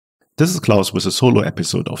This is Klaus with a solo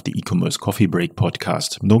episode of the Ecommerce Coffee Break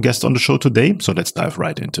Podcast. No guest on the show today, so let's dive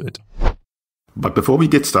right into it. But before we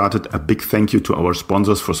get started, a big thank you to our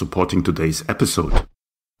sponsors for supporting today's episode.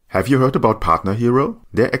 Have you heard about Partner Hero?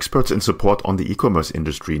 They're experts in support on the e-commerce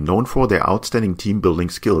industry, known for their outstanding team-building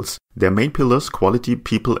skills. Their main pillars, quality,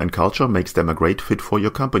 people, and culture, makes them a great fit for your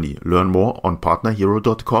company. Learn more on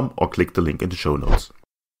partnerhero.com or click the link in the show notes.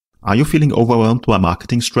 Are you feeling overwhelmed by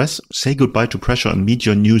marketing stress? Say goodbye to pressure and meet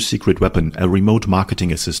your new secret weapon, a remote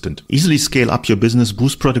marketing assistant. Easily scale up your business,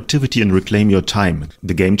 boost productivity, and reclaim your time.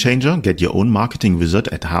 The game changer? Get your own marketing wizard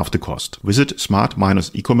at half the cost. Visit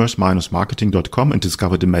smart-ecommerce-marketing.com and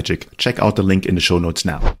discover the magic. Check out the link in the show notes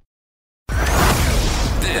now.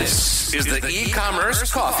 This is the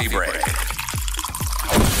Ecommerce Coffee Break,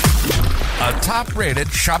 a top-rated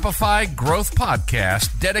Shopify growth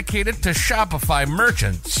podcast dedicated to Shopify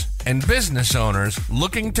merchants and business owners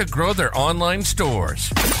looking to grow their online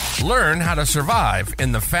stores. Learn how to survive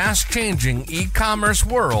in the fast-changing e-commerce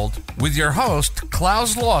world with your host,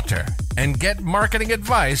 Claus Lauter, and get marketing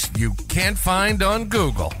advice you can't find on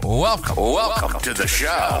Google. Welcome to the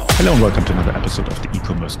show. Hello and welcome to another episode of the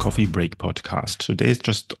Ecommerce Coffee Break Podcast. Today is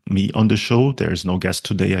just me on the show. There is no guest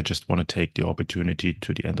today. I just want to take the opportunity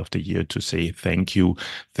to the end of the year to say thank you.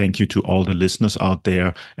 Thank you to all the listeners out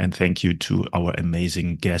there, and thank you to our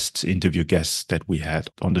amazing interview guests that we had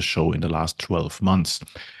on the show in the last 12 months.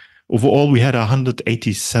 Overall, we had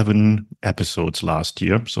 187 episodes last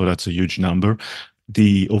year, so that's a huge number.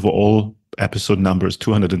 The overall episode number is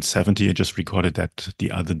 270. I just recorded that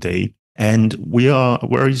the other day. And we are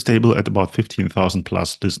very stable at about 15,000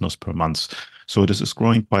 plus listeners per month. So this is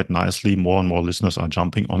growing quite nicely. More and more listeners are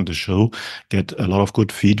jumping on the show, get a lot of good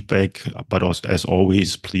feedback. But as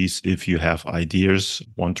always, please, if you have ideas,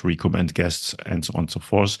 want to recommend guests and so on and so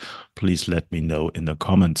forth, please let me know in the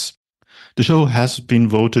comments. The show has been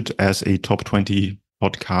voted as a top 20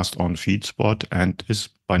 podcast on FeedSpot and is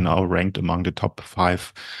by now ranked among the top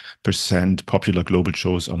 5% popular global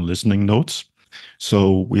shows on listening notes.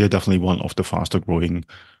 So we are definitely one of the faster growing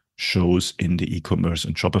shows in the e-commerce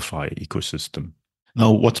and Shopify ecosystem.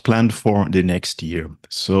 Now, what's planned for the next year?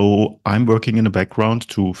 So I'm working in the background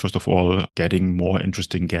to, first of all, getting more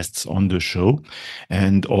interesting guests on the show.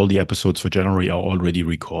 And all the episodes for January are already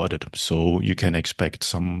recorded. So you can expect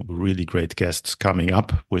some really great guests coming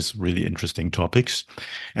up with really interesting topics.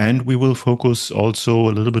 And we will focus also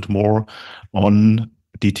a little bit more on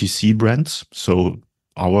DTC brands. So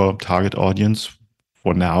our target audience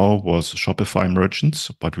for now was Shopify merchants,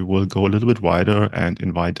 but we will go a little bit wider and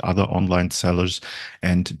invite other online sellers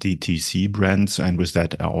and DTC brands. And with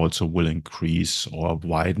that, I also will increase or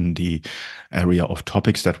widen the area of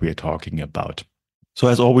topics that we are talking about. So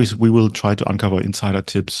as always, we will try to uncover insider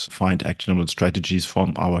tips, find actionable strategies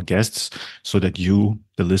from our guests so that you,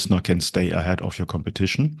 the listener, can stay ahead of your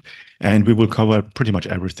competition. And we will cover pretty much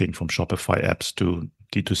everything from Shopify apps to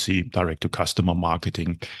D2C, direct to customer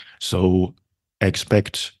marketing. So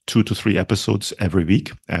expect 2 to 3 episodes every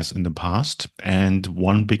week, as in the past. And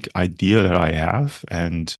one big idea that I have,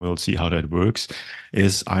 and we'll see how that works,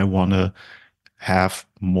 is I want to have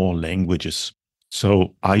more languages.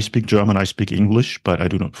 So I speak German, I speak English, but I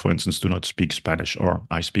do not, for instance, do not speak Spanish, or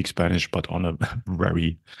I speak Spanish, but on a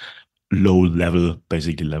very low level,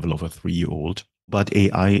 basically level of a 3-year-old. But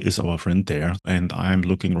AI is our friend there. And I'm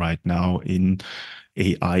looking right now in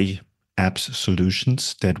AI apps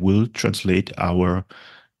solutions that will translate our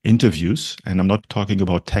interviews. And I'm not talking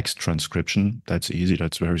about text transcription. That's easy.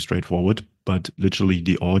 That's very straightforward. But literally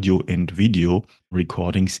the audio and video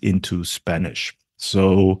recordings into Spanish.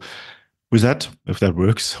 So with that, if that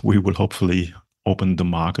works, we will hopefully open the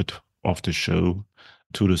market of the show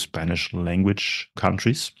to the Spanish language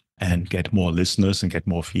countries and get more listeners and get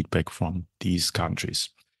more feedback from these countries.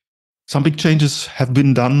 Some big changes have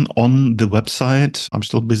been done on the website. I'm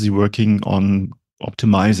still busy working on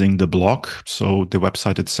optimizing the blog. So the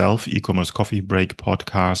website itself, Ecommerce Coffee Break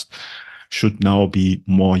Podcast, should now be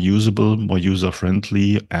more usable, more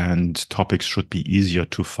user-friendly, and topics should be easier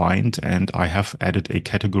to find. And I have added a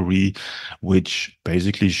category which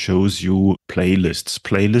basically shows you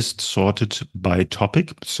playlists sorted by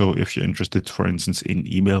topic. So if you're interested, for instance, in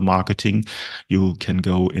email marketing, you can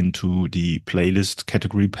go into the playlist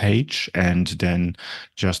category page and then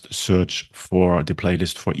just search for the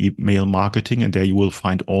playlist for email marketing. And there you will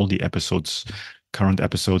find all the episodes, current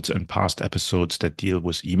episodes and past episodes that deal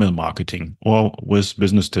with email marketing or with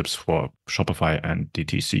business tips for Shopify and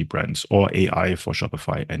DTC brands or AI for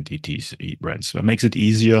Shopify and DTC brands. So it makes it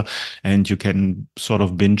easier and you can sort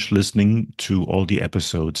of binge listening to all the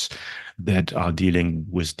episodes that are dealing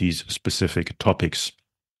with these specific topics.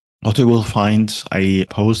 What you will find a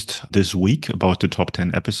post this week about the top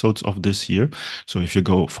 10 episodes of this year. So if you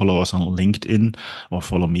go follow us on LinkedIn or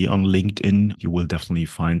follow me on LinkedIn, you will definitely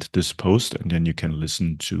find this post, and then you can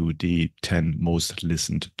listen to the 10 most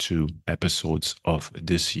listened to episodes of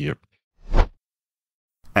this year.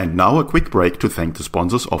 And now a quick break to thank the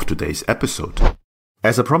sponsors of today's episode.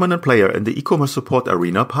 As a prominent player in the e-commerce support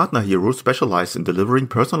arena, Partner Hero specializes in delivering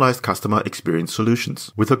personalized customer experience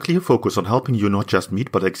solutions. With a clear focus on helping you not just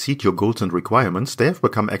meet but exceed your goals and requirements, they have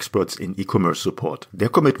become experts in e-commerce support. Their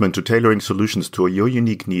commitment to tailoring solutions to your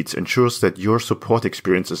unique needs ensures that your support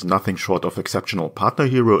experience is nothing short of exceptional. Partner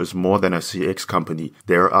Hero is more than a CX company.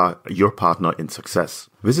 They are your partner in success.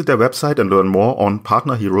 Visit their website and learn more on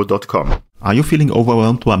partnerhero.com. Are you feeling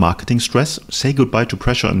overwhelmed by marketing stress? Say goodbye to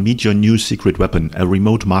pressure and meet your new secret weapon, a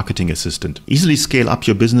remote marketing assistant. Easily scale up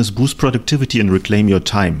your business, boost productivity, and reclaim your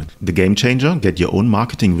time. The game changer? Get your own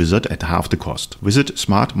marketing wizard at half the cost. Visit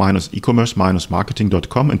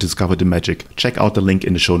smart-ecommerce-marketing.com and discover the magic. Check out the link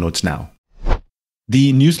in the show notes now.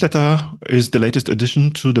 The newsletter is the latest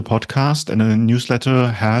addition to the podcast, and the newsletter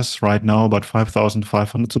has right now about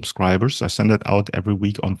 5,500 subscribers. I send it out every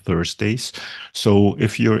week on Thursdays. So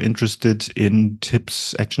if you're interested in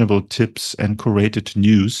tips, actionable tips, and curated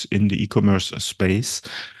news in the e-commerce space,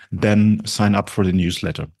 then sign up for the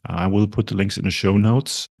newsletter. I will put the links in the show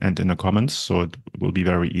notes and in the comments, so it will be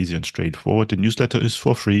very easy and straightforward. The newsletter is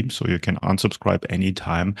for free, so you can unsubscribe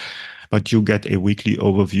anytime, but you get a weekly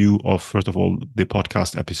overview of, first of all, the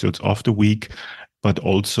podcast episodes of the week, but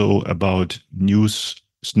also about news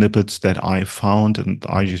snippets that I found, and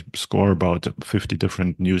I score about 50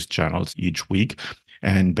 different news channels each week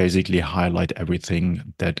and basically highlight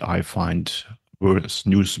everything that I find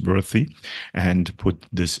newsworthy and put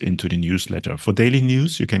this into the newsletter. For daily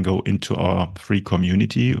news, you can go into our free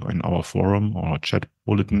community in our forum or chat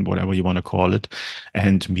bulletin, whatever you want to call it,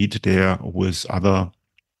 and meet there with other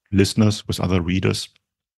listeners, with other readers,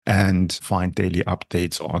 and find daily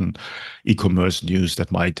updates on e-commerce news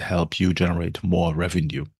that might help you generate more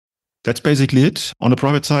revenue. That's basically it. On a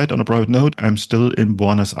private side, on a private note, I'm still in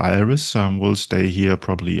Buenos Aires. We'll stay here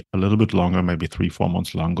probably a little bit longer, maybe 3-4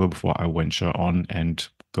 months longer before I venture on and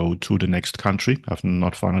go to the next country. I've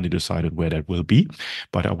not finally decided where that will be,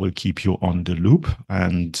 but I will keep you on the loop,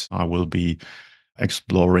 and I will be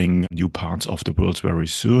exploring new parts of the world very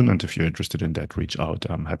soon. And if you're interested in that, reach out.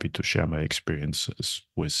 I'm happy to share my experiences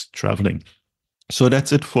with traveling. So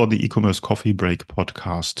that's it for the Ecommerce Coffee Break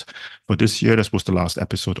podcast for this year. This was the last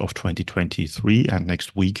episode of 2023. And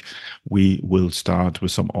next week, we will start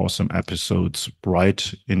with some awesome episodes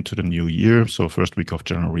right into the new year. So first week of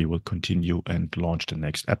January, we'll continue and launch the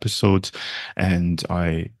next episodes. And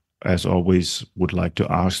I, as always, would like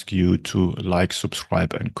to ask you to like,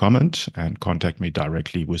 subscribe, and comment, and contact me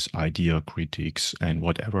directly with idea, critiques, and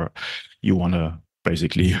whatever you want to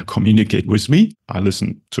basically communicate with me. I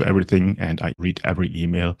listen to everything and I read every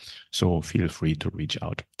email, so feel free to reach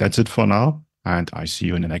out. That's it for now, and I see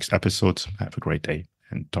you in the next episode. Have a great day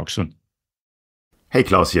and talk soon. Hey,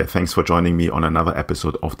 Claus here. Thanks for joining me on another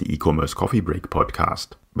episode of the Ecommerce Coffee Break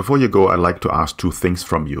Podcast. Before you go, I'd like to ask 2 things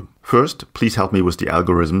from you. First, please help me with the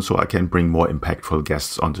algorithm so I can bring more impactful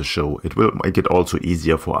guests on the show. It will make it also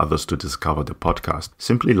easier for others to discover the podcast.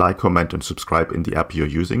 Simply like, comment, and subscribe in the app you're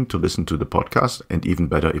using to listen to the podcast, and even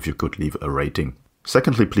better if you could leave a rating.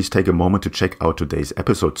 Secondly, please take a moment to check out today's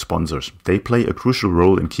episode sponsors. They play a crucial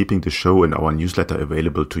role in keeping the show and our newsletter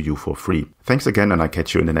available to you for free. Thanks again, and I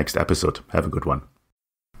catch you in the next episode. Have a good one.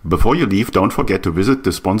 Before you leave, don't forget to visit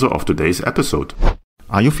the sponsor of today's episode.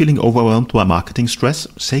 Are you feeling overwhelmed by marketing stress?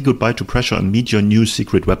 Say goodbye to pressure and meet your new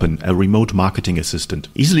secret weapon, a remote marketing assistant.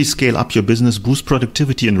 Easily scale up your business, boost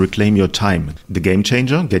productivity, and reclaim your time. The game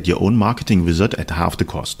changer? Get your own marketing wizard at half the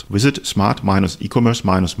cost. Visit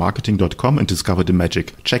smart-ecommerce-marketing.com and discover the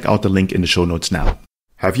magic. Check out the link in the show notes now.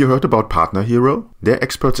 Have you heard about Partner Hero? They're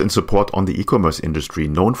experts in support on the e-commerce industry,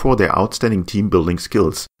 known for their outstanding team-building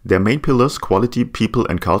skills. Their main pillars, quality, people,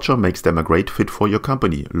 and culture, makes them a great fit for your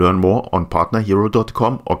company. Learn more on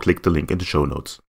partnerhero.com or click the link in the show notes.